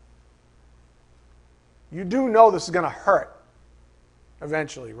 Yeah. You do know this is going to hurt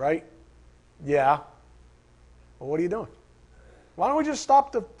eventually, right? Yeah. Well, what are you doing? Why don't we just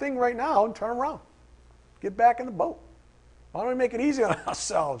stop the thing right now and turn around? Get back in the boat. Why don't we make it easy on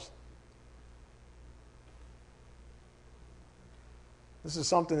ourselves? This is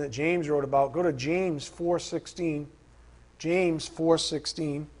something that James wrote about. Go to James 4:16. James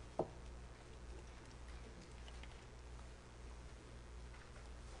 4:16.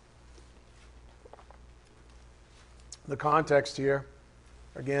 The context here,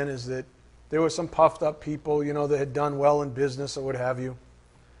 again, is that there were some puffed up people, that had done well in business or what have you.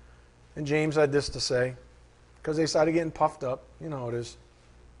 And James had this to say, because they started getting puffed up. You know how it is.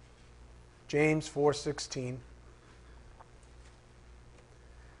 James 4:16.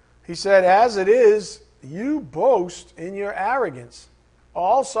 He said, "As it is, you boast in your arrogance.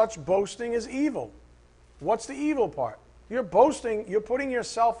 All such boasting is evil." What's the evil part? You're boasting, you're putting your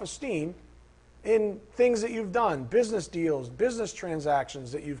self-esteem in things that you've done, business deals, business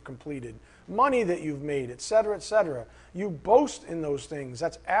transactions that you've completed, money that you've made, etc., etc. You boast in those things.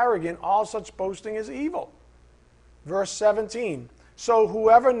 That's arrogant. All such boasting is evil. Verse 17. "So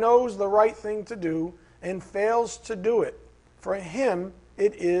whoever knows the right thing to do and fails to do it, for him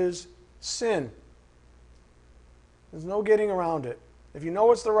it is sin." There's no getting around it. If you know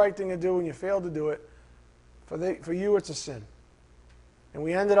it's the right thing to do and you fail to do it, for you it's a sin. And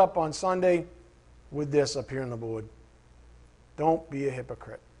we ended up on Sunday with this up here on the board. Don't be a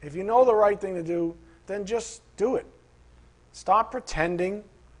hypocrite. If you know the right thing to do, then just do it. Stop pretending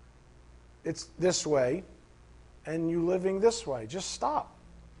it's this way and you living this way. Just stop.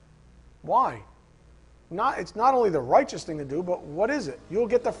 Why? It's not only the righteous thing to do, but what is it? You'll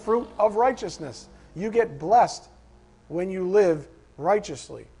get the fruit of righteousness. You get blessed when you live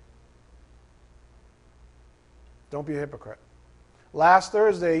righteously. Don't be a hypocrite. Last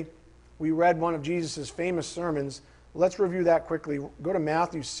Thursday, we read one of Jesus' famous sermons. Let's review that quickly. Go to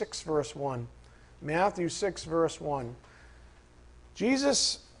Matthew 6, verse 1. Matthew 6, verse 1.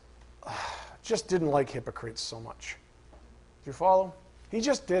 Jesus just didn't like hypocrites so much. Do you follow? He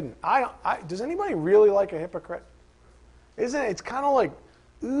just didn't. Does anybody really like a hypocrite? Isn't it? It's kind of like,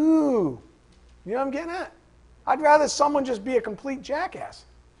 ooh. You know what I'm getting at? I'd rather someone just be a complete jackass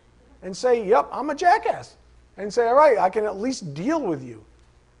and say, yep, I'm a jackass. And say, all right, I can at least deal with you.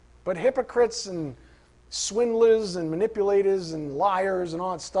 But hypocrites and swindlers and manipulators and liars and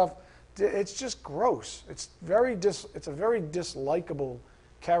all that stuff, it's just gross. It's a very dislikable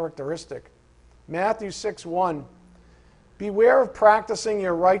characteristic. Matthew 6:1. "Beware of practicing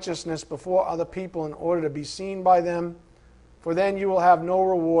your righteousness before other people in order to be seen by them, for then you will have no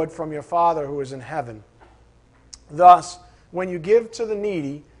reward from your Father who is in heaven. Thus, when you give to the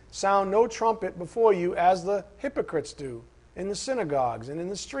needy, sound no trumpet before you as the hypocrites do in the synagogues and in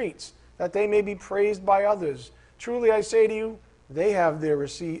the streets, that they may be praised by others. Truly I say to you, they have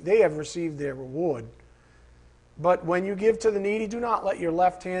received their reward. But when you give to the needy, do not let your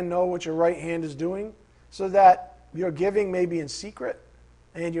left hand know what your right hand is doing, so that your giving may be in secret,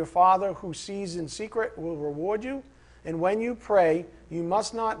 and your Father who sees in secret will reward you. And when you pray, you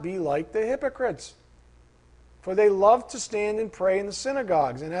must not be like the hypocrites, for they love to stand and pray in the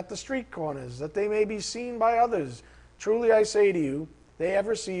synagogues and at the street corners, that they may be seen by others. Truly I say to you, they have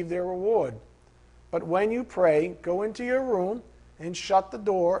received their reward. But when you pray, go into your room and shut the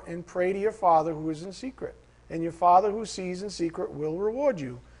door and pray to your Father who is in secret. And your Father who sees in secret will reward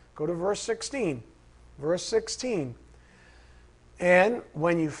you." Go to verse 16. Verse 16. "And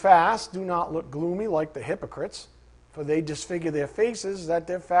when you fast, do not look gloomy like the hypocrites, for they disfigure their faces, that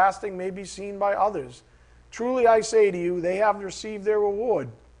their fasting may be seen by others. Truly I say to you, they have received their reward.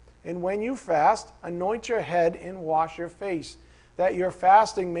 And when you fast, anoint your head and wash your face, that your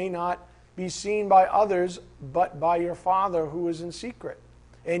fasting may not be seen by others, but by your Father who is in secret.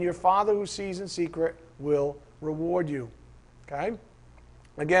 And your Father who sees in secret will reward you." Okay?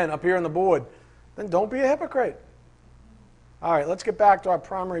 Again, up here on the board. Then don't be a hypocrite. All right, let's get back to our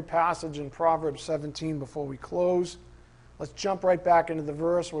primary passage in Proverbs 17 before we close. Let's jump right back into the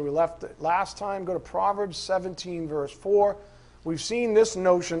verse where we left it last time. Go to Proverbs 17, verse 4. We've seen this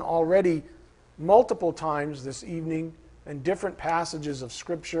notion already multiple times this evening in different passages of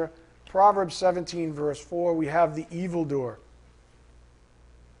Scripture. Proverbs 17, verse 4, we have the evildoer.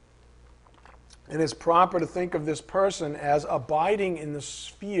 And it's proper to think of this person as abiding in the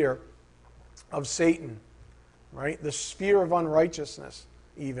sphere of Satan, right? The sphere of unrighteousness,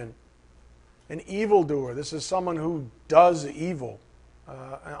 even. An evildoer. This is someone who does evil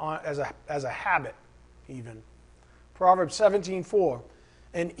as a habit, even. Proverbs 17:4.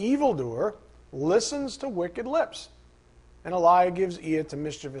 An evildoer listens to wicked lips, and a liar gives ear to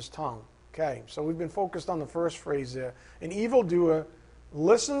mischievous tongue. Okay, so we've been focused on the first phrase there. An evildoer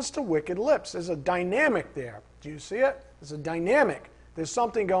listens to wicked lips. There's a dynamic there. Do you see it? There's a dynamic. There's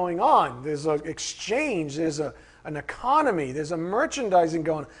something going on. There's an exchange. There's an economy. There's a merchandising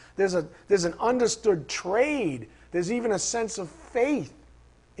going on. There's an understood trade. There's even a sense of faith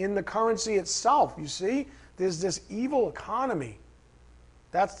in the currency itself. You see, there's this evil economy.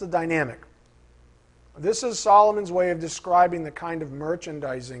 That's the dynamic. This is Solomon's way of describing the kind of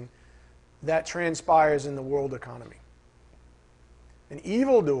merchandising that transpires in the world economy. An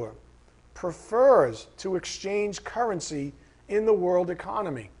evildoer prefers to exchange currency in the world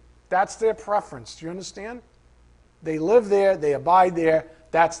economy. That's their preference. Do you understand? They live there, they abide there,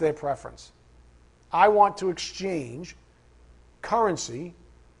 that's their preference. I want to exchange currency,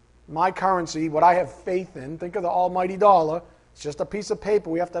 my currency, what I have faith in. Think of the almighty dollar. It's just a piece of paper.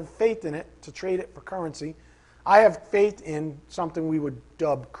 We have to have faith in it to trade it for currency. I have faith in something we would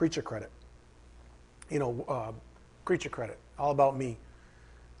dub creature credit. Creature credit, all about me.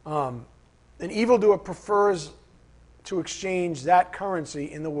 An evildoer prefers to exchange that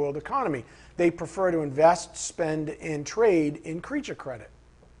currency in the world economy. They prefer to invest, spend, and trade in creature credit.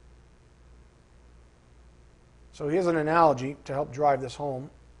 So here's an analogy to help drive this home.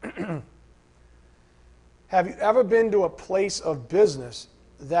 Have you ever been to a place of business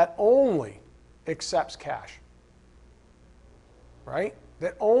that only accepts cash? Right?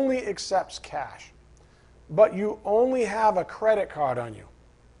 That only accepts cash. But you only have a credit card on you.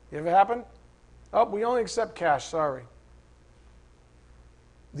 You ever happen? Oh, we only accept cash, sorry.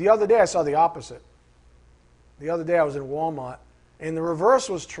 The other day I saw the opposite. The other day I was in Walmart, and the reverse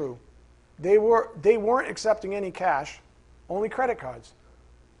was true. They weren't accepting any cash, only credit cards.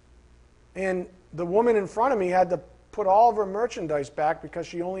 And the woman in front of me had to put all of her merchandise back because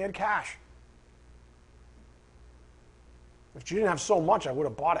she only had cash. If she didn't have so much, I would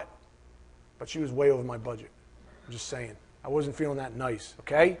have bought it. But she was way over my budget. I'm just saying. I wasn't feeling that nice,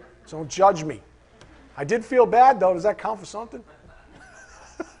 okay? So don't judge me. I did feel bad, though. Does that count for something?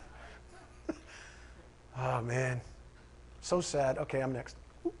 Oh, man. So sad. Okay, I'm next.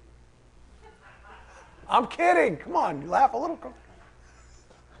 I'm kidding. Come on, laugh a little.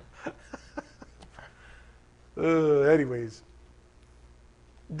 Anyways,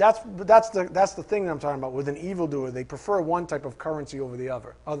 that's the thing that I'm talking about. With an evildoer, they prefer one type of currency over the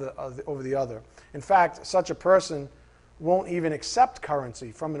other. In fact, such a person won't even accept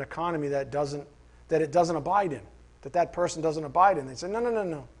currency from an economy that it doesn't abide in. That person doesn't abide in. They say,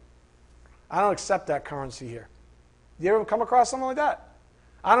 no. I don't accept that currency here. You ever come across something like that?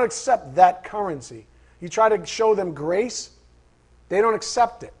 I don't accept that currency. You try to show them grace, they don't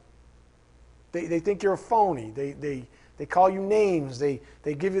accept it. They think you're a phony. They call you names. They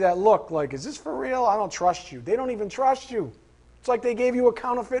give you that look like, is this for real? I don't trust you. They don't even trust you. It's like they gave you a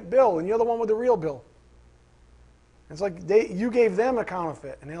counterfeit bill and you're the one with the real bill. It's like you gave them a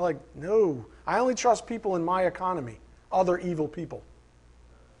counterfeit. And they're like, no, I only trust people in my economy, other evil people.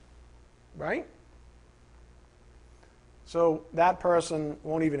 Right? So that person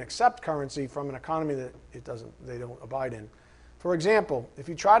won't even accept currency from an economy that they don't abide in. For example, if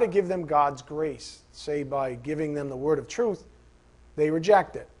you try to give them God's grace, say by giving them the word of truth, they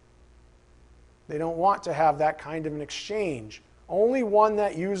reject it. They don't want to have that kind of an exchange. Only one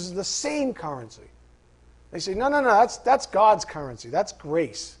that uses the same currency. They say, no, that's God's currency. That's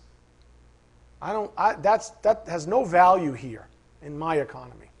grace. That has no value here in my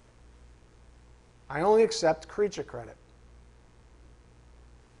economy. I only accept creature credit.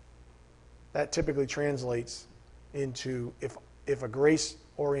 That typically translates into if a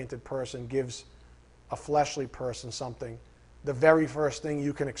grace-oriented person gives a fleshly person something, the very first thing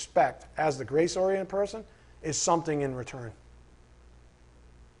you can expect as the grace-oriented person is something in return.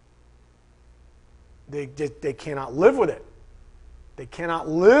 They cannot live with it. They cannot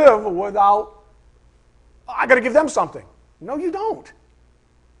live without, I got to give them something. No, you don't.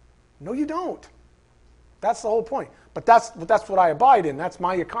 No, you don't. That's the whole point. But that's what I abide in. That's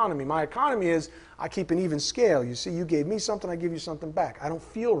my economy. My economy is I keep an even scale. You see, you gave me something, I give you something back. I don't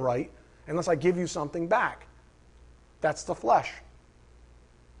feel right unless I give you something back. That's the flesh.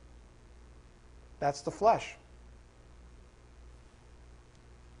 That's the flesh.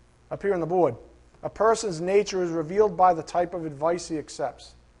 Up here on the board, a person's nature is revealed by the type of advice he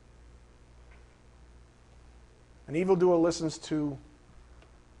accepts. An evildoer listens to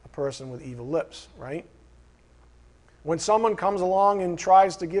a person with evil lips, right? When someone comes along and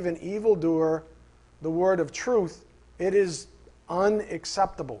tries to give an evildoer the word of truth, it is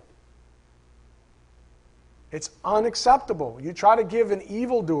unacceptable. It's unacceptable. You try to give an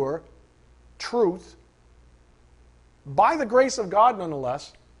evildoer truth, by the grace of God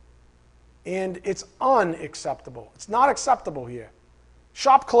nonetheless, and it's unacceptable. It's not acceptable here.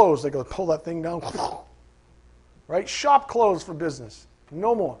 Shop closed. They go pull that thing down. Right? Shop closed for business.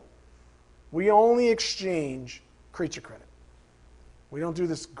 No more. We only exchange creature credit. We don't do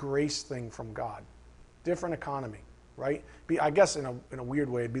this grace thing from God. Different economy. right? I guess in a weird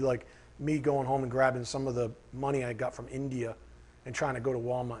way, it'd be like me going home and grabbing some of the money I got from India and trying to go to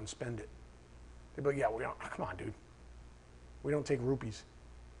Walmart and spend it. They'd be like, yeah, come on, dude. We don't take rupees,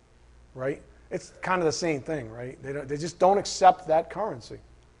 right? It's kind of the same thing, right? They just don't accept that currency.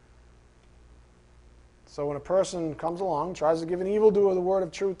 So when a person comes along, tries to give an evildoer the word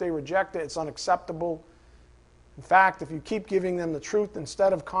of truth, they reject it. It's unacceptable. In fact, if you keep giving them the truth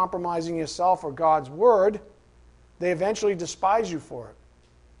instead of compromising yourself or God's word, they eventually despise you for it.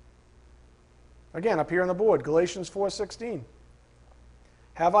 Again, up here on the board, Galatians 4:16.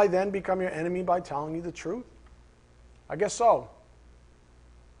 Have I then become your enemy by telling you the truth? I guess so.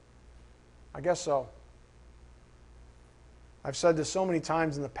 I guess so. I've said this so many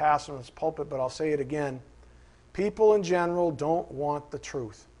times in the past on this pulpit, but I'll say it again. People in general don't want the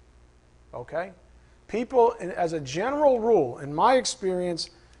truth. Okay? People, as a general rule, in my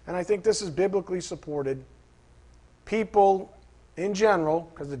experience, and I think this is biblically supported, people in general,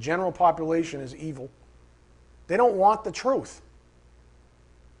 because the general population is evil, they don't want the truth.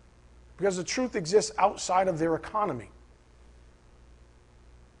 Because the truth exists outside of their economy.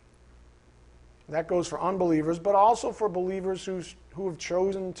 That goes for unbelievers, but also for believers who have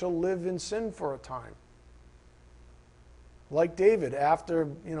chosen to live in sin for a time. Like David, after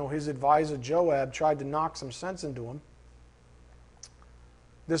his advisor Joab tried to knock some sense into him,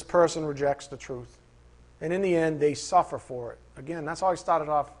 this person rejects the truth. And in the end, they suffer for it. Again, that's how I started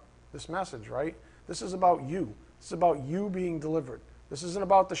off this message, right? This is about you. This is about you being delivered. This isn't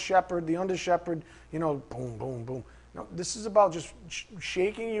about the shepherd, the under-shepherd, boom, boom, boom. No, this is about just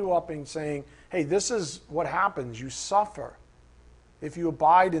shaking you up and saying, hey, this is what happens. You suffer if you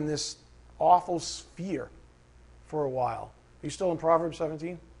abide in this awful sphere for a while. Are you still in Proverbs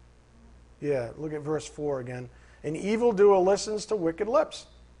 17? Yeah, look at verse 4 again. An evildoer listens to wicked lips.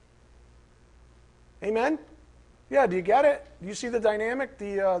 Amen? Yeah, do you get it? Do you see the dynamic,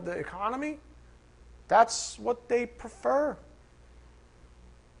 the economy? That's what they prefer.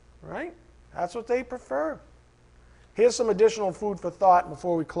 Right? That's what they prefer. Here's some additional food for thought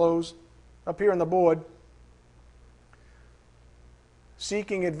before we close. Up here on the board.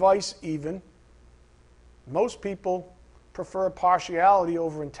 Seeking advice even. Most people prefer partiality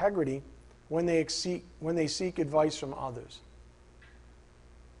over integrity when they seek advice from others.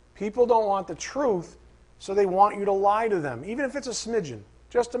 People don't want the truth, so they want you to lie to them, even if it's a smidgen,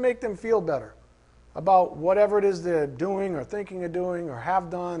 just to make them feel better about whatever it is they're doing or thinking of doing or have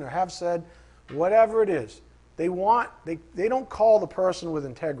done or have said, whatever it is. They don't call the person with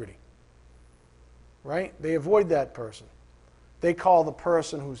integrity, right? They avoid that person. They call the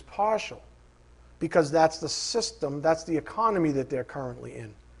person who's partial because that's the system, that's the economy that they're currently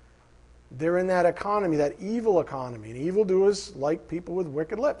in. They're in that economy, that evil economy. And evildoers like people with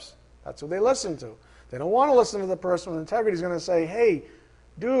wicked lips. That's what they listen to. They don't want to listen to the person with integrity who's going to say, hey,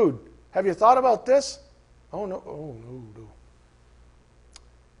 dude, have you thought about this? Oh, no.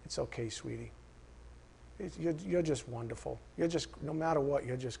 It's okay, sweetie. You're just wonderful. No matter what,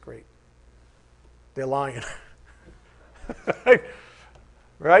 you're just great. They're lying.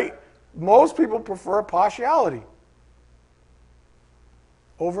 Right? Most people prefer partiality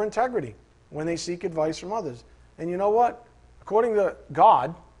over integrity when they seek advice from others. And you know what? According to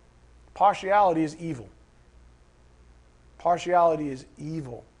God, partiality is evil. Partiality is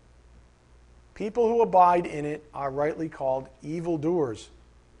evil. People who abide in it are rightly called evildoers.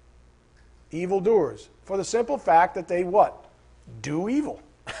 Evildoers. For the simple fact that they what? Do evil.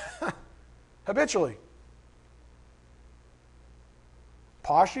 Habitually.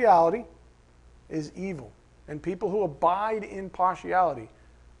 Partiality is evil. And people who abide in partiality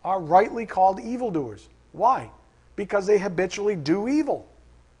are rightly called evildoers. Why? Because they habitually do evil.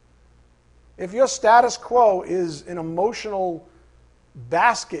 If your status quo is an emotional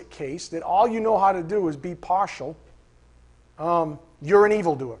basket case that all you know how to do is be partial, you're an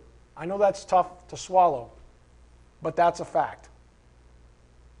evildoer. I know that's tough to swallow, but that's a fact.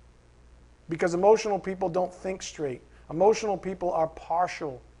 Because emotional people don't think straight. Emotional people are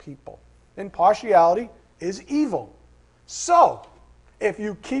partial people. And partiality is evil. So, if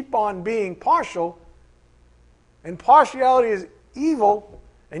you keep on being partial, and partiality is evil,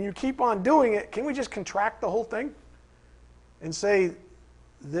 and you keep on doing it, can we just contract the whole thing and say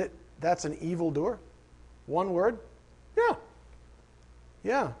that that's an evildoer? One word? Yeah.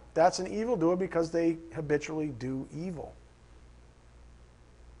 Yeah, that's an evildoer because they habitually do evil.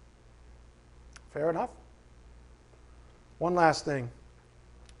 Fair enough? One last thing.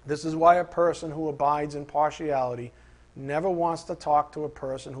 This is why a person who abides in partiality never wants to talk to a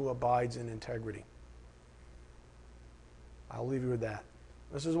person who abides in integrity. I'll leave you with that.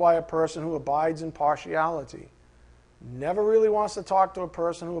 This is why a person who abides in partiality never really wants to talk to a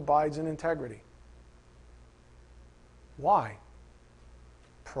person who abides in integrity. Why?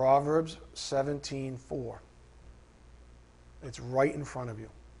 Proverbs 17:4. It's right in front of you.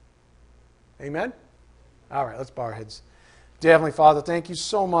 Amen? All right, let's bow our heads. Dear Heavenly Father, thank you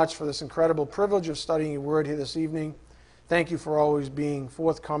so much for this incredible privilege of studying your word here this evening. Thank you for always being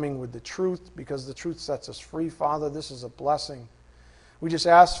forthcoming with the truth, because the truth sets us free, Father. This is a blessing. We just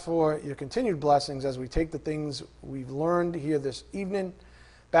ask for your continued blessings as we take the things we've learned here this evening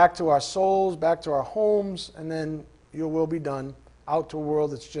back to our souls, back to our homes, and then your will be done out to a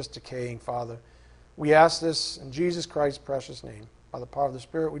world that's just decaying, Father. We ask this in Jesus Christ's precious name. By the power of the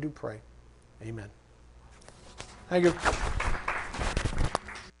Spirit we do pray. Amen. Thank you.